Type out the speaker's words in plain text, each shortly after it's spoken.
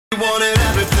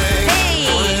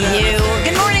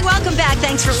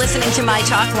listening to My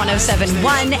Talk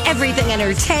 107.1, Everything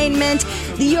Entertainment.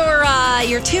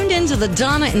 You're tuned into the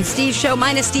Donna and Steve show.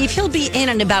 Minus Steve. He'll be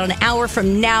in about an hour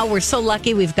from now. We're so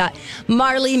lucky. We've got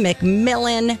Marley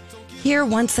McMillan here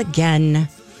once again.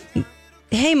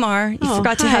 Hey, Mar. You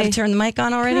forgot to how to turn the mic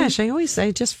on already? Gosh,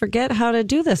 I just forget how to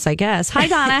do this, I guess. Hi,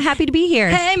 Donna. Happy to be here.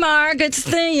 Hey, Mar. Good to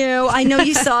see you. I know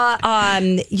you saw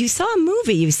a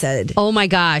movie, you said. Oh, my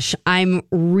gosh. I'm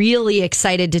really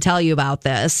excited to tell you about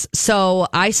this. So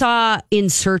I saw In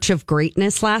Search of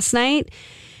Greatness last night.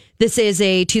 This is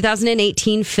a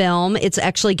 2018 film. It's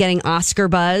actually getting Oscar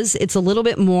buzz. It's a little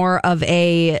bit more of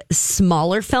a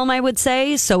smaller film, I would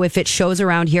say. So if it shows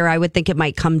around here, I would think it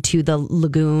might come to the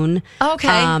Lagoon.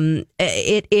 Okay.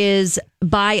 It is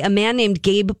by a man named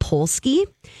Gabe Polsky.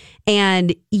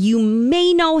 And you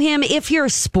may know him if you're a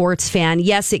sports fan.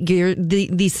 Yes,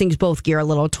 these things both gear a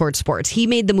little towards sports. He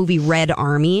made the movie Red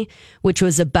Army, which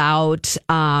was about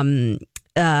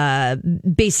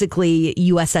basically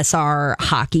USSR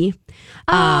hockey,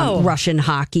 Russian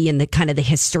hockey, and the kind of the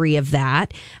history of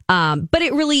that. But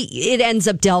it ends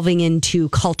up delving into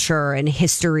culture and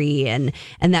history and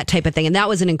that type of thing. And that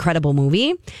was an incredible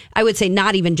movie. I would say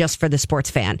not even just for the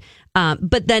sports fan.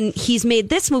 But then he's made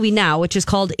this movie now, which is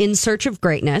called In Search of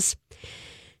Greatness.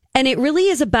 And it really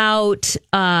is about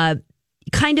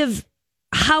kind of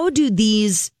how do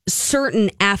these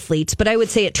certain athletes, but I would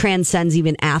say it transcends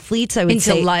even athletes. I would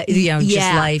say,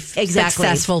 just life, exactly.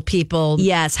 Successful people.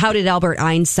 Yes. How did Albert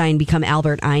Einstein become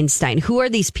Albert Einstein? Who are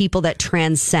these people that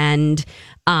transcend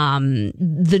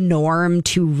the norm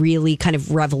to really kind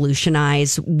of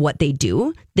revolutionize what they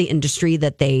do, the industry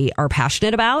that they are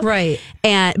passionate about? Right.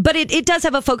 But it does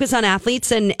have a focus on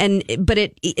athletes, but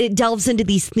it delves into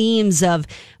these themes of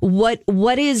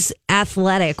what is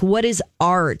athletic, what is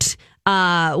art.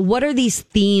 What are these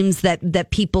themes that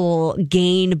people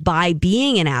gain by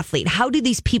being an athlete? How do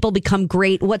these people become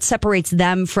great? What separates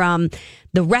them from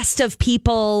the rest of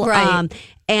people? Right.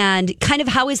 And kind of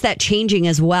how is that changing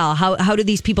as well? How do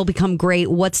these people become great?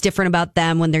 What's different about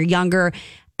them when they're younger?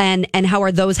 And how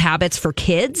are those habits for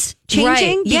kids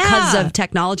changing because of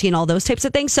technology and all those types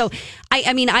of things? So,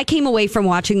 I came away from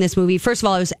watching this movie. First of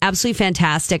all, it was absolutely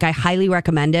fantastic. I highly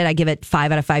recommend it. I give it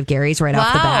 5 out of 5 Garys right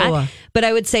off the bat. But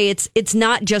I would say it's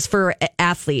not just for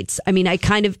athletes. I mean, it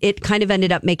kind of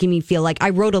ended up making me feel like I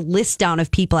wrote a list down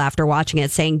of people after watching it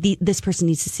saying, this person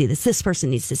needs to see this. This person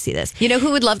needs to see this. You know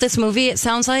who would love this movie? It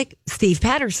sounds like Steve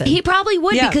Patterson. He probably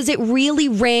would because it really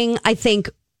rang, I think,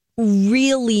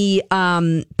 really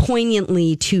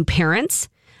poignantly to parents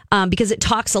because it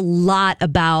talks a lot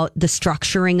about the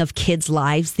structuring of kids'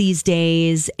 lives these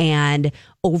days and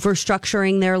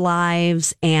overstructuring their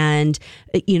lives and,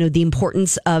 the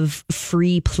importance of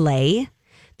free play,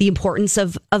 the importance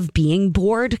of being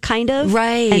bored kind of.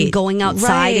 Right. And going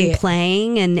outside and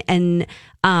playing and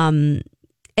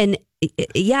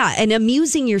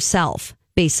amusing yourself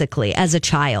basically as a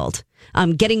child.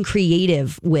 Getting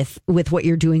creative with what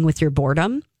you're doing with your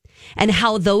boredom and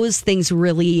how those things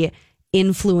really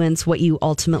influence what you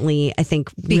ultimately, I think,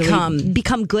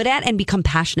 become good at and become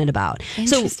passionate about.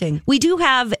 Interesting. So we do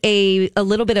have a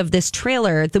little bit of this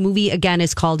trailer. The movie, again,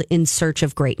 is called In Search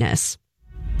of Greatness.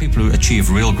 People who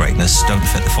achieve real greatness don't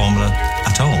fit the formula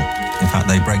at all. In fact,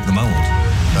 they break the mold.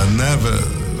 I never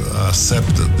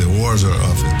accepted the order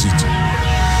of a teacher.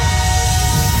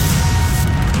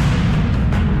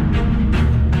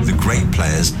 The great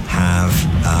players have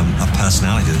a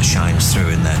personality that shines through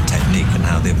in their technique and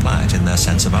how they apply it in their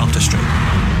sense of artistry.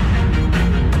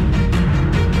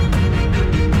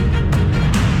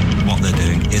 What they're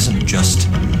doing isn't just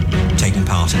taking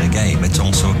part in a game, it's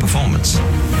also a performance.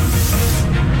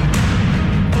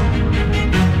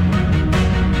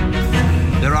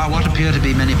 There are what appear to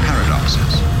be many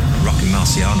paradoxes. Rocky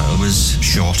Marciano was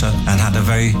shorter and had a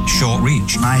very short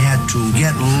reach. I had to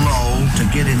get low to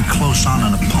get in close on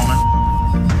an opponent.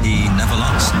 He never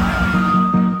lost.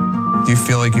 Do you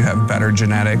feel like you have better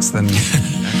genetics than...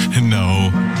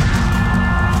 No.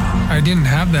 I didn't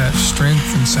have that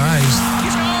strength and size.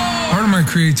 Part of my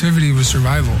creativity was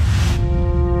survival.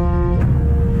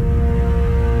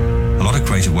 A lot of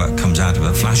creative work comes out of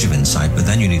a flash of insight, but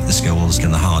then you need the skills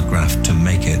and the hard graft to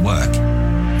make it work.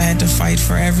 I had to fight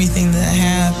for everything that I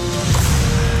had.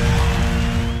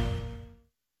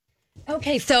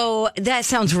 Okay, so that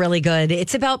sounds really good.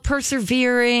 It's about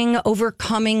persevering,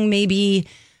 overcoming maybe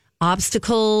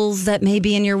obstacles that may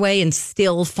be in your way and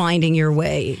still finding your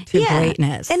way to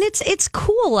greatness. And it's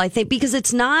cool, I think, because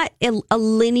it's not a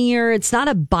linear, it's not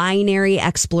a binary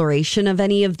exploration of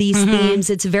any of these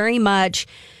themes. It's very much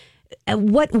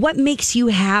what makes you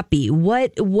happy?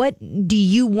 What do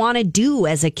you want to do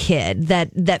as a kid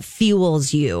that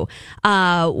fuels you?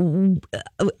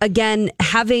 Again,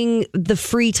 having the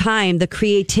free time, the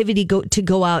creativity to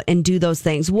go out and do those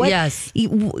things.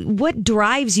 What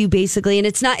drives you basically? And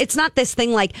it's not this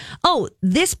thing like, oh,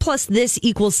 this plus this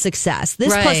equals success.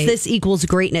 This plus this equals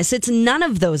greatness. It's none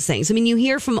of those things. I mean, you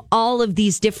hear from all of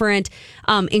these different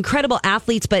incredible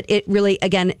athletes, but it really,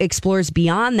 again, explores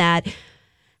beyond that.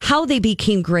 How they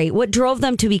became great, what drove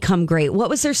them to become great, what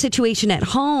was their situation at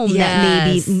home that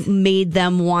maybe made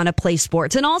them want to play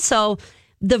sports, and also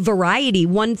the variety.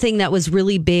 One thing that was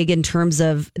really big in terms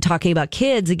of talking about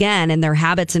kids again and their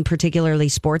habits, and particularly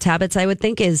sports habits, I would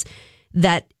think, is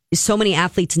that so many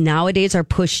athletes nowadays are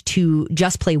pushed to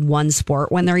just play one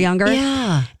sport when they're younger.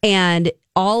 Yeah. And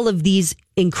all of these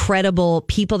incredible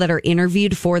people that are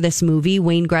interviewed for this movie,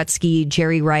 Wayne Gretzky,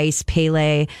 Jerry Rice,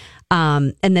 Pele,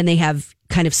 and then they have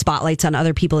kind of spotlights on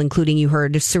other people, including, you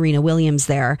heard Serena Williams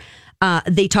there.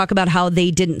 They talk about how they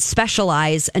didn't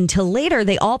specialize until later.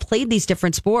 They all played these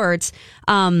different sports.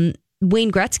 Wayne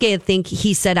Gretzky, I think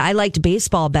he said, I liked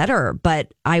baseball better,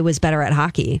 but I was better at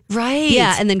hockey. Right.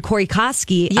 Yeah. And then Corey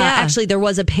Koski, actually, there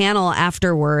was a panel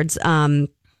afterwards.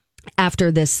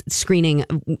 After this screening,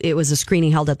 it was a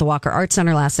screening held at the Walker Arts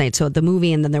Center last night. So the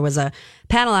movie, and then there was a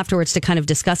panel afterwards to kind of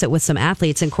discuss it with some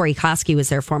athletes. And Corey Koski was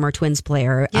their former Twins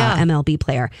player, MLB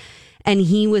player. And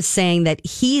he was saying that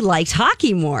he liked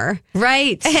hockey more.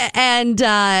 Right. And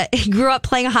he grew up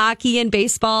playing hockey and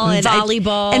baseball and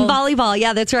volleyball. And volleyball.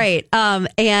 Yeah, that's right.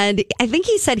 And I think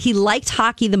he said he liked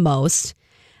hockey the most.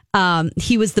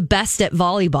 He was the best at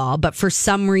volleyball, but for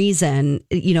some reason,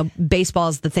 baseball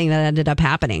is the thing that ended up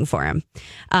happening for him.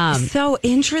 So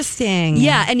interesting.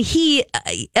 Yeah. And he,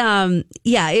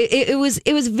 it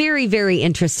was very, very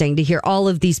interesting to hear all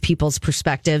of these people's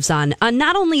perspectives on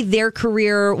not only their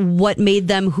career, what made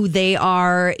them who they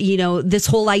are, this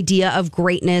whole idea of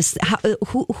greatness.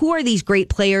 Who are these great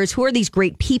players? Who are these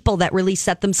great people that really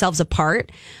set themselves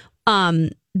apart?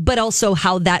 But also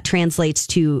how that translates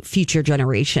to future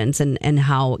generations and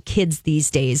how kids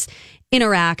these days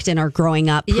interact and are growing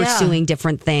up, pursuing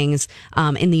different things,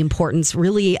 and the importance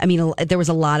really, I mean, there was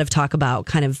a lot of talk about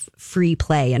kind of free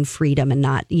play and freedom and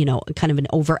not, kind of an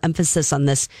overemphasis on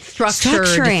this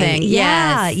structuring thing.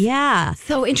 Yeah.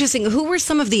 So interesting. Who were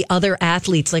some of the other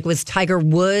athletes? Like, was Tiger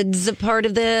Woods a part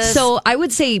of this? So I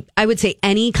would say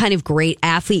any kind of great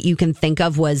athlete you can think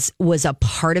of was a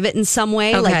part of it in some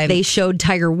way. Okay. Like they showed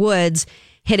Tiger Woods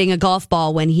hitting a golf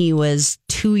ball when he was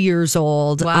 2 years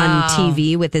old on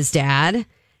TV with his dad.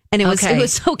 And it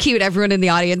was so cute. Everyone in the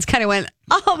audience kind of went,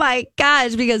 oh my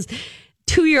gosh, because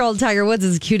 2-year-old Tiger Woods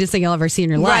is the cutest thing you'll ever see in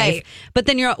your life. But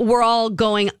then we're all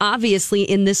going, obviously,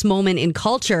 in this moment in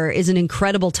culture is an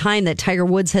incredible time that Tiger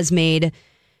Woods has made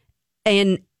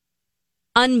an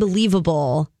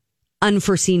unbelievable,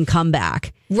 unforeseen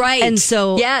comeback. Right. And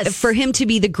so for him to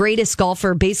be the greatest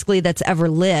golfer basically that's ever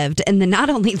lived, and then not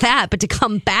only that, but to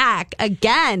come back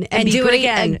again and be do great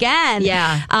it again.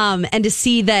 Yeah. And to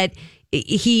see that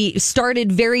he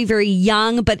started very, very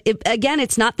young, but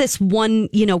it's not this one,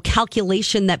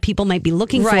 calculation that people might be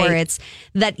looking for. It's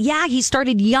that, he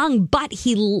started young, but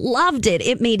he loved it.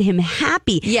 It made him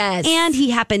happy. Yes. And he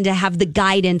happened to have the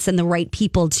guidance and the right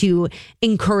people to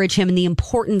encourage him and the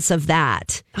importance of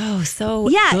that. Oh, so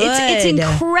good. good. It's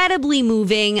incredibly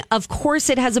moving. Of course,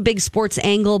 it has a big sports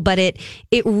angle, but it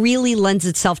really lends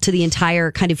itself to the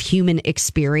entire kind of human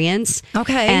experience.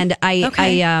 Okay. And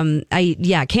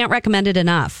I can't recommend it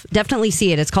enough. Definitely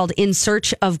see it. It's called In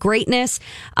Search of Greatness.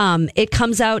 It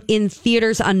comes out in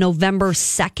theaters on November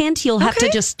 2nd. You'll have to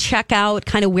just check out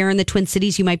kind of where in the Twin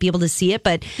Cities you might be able to see it.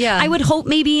 But I would hope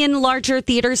maybe in larger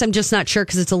theaters. I'm just not sure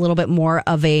because it's a little bit more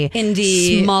of a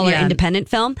indie, smaller independent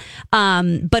film.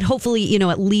 But hopefully,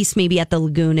 at least maybe at the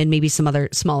Lagoon and maybe some other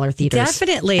smaller theaters.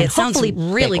 Definitely. It sounds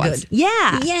really good.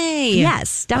 Yeah. Yay.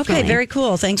 Yes, definitely. Okay, very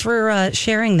cool. Thanks for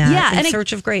sharing that. Yeah, In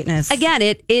Search of Greatness. Again,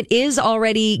 it is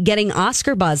already getting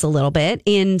Oscar buzz a little bit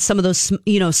in some of those,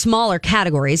 smaller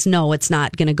categories. No, it's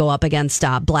not going to go up against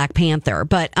Black Panther,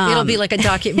 but it'll be like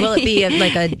will it be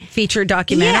like a feature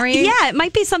documentary? Yeah, it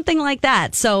might be something like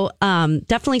that. So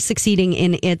definitely succeeding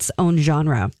in its own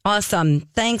genre. Awesome.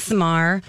 Thanks, Mar.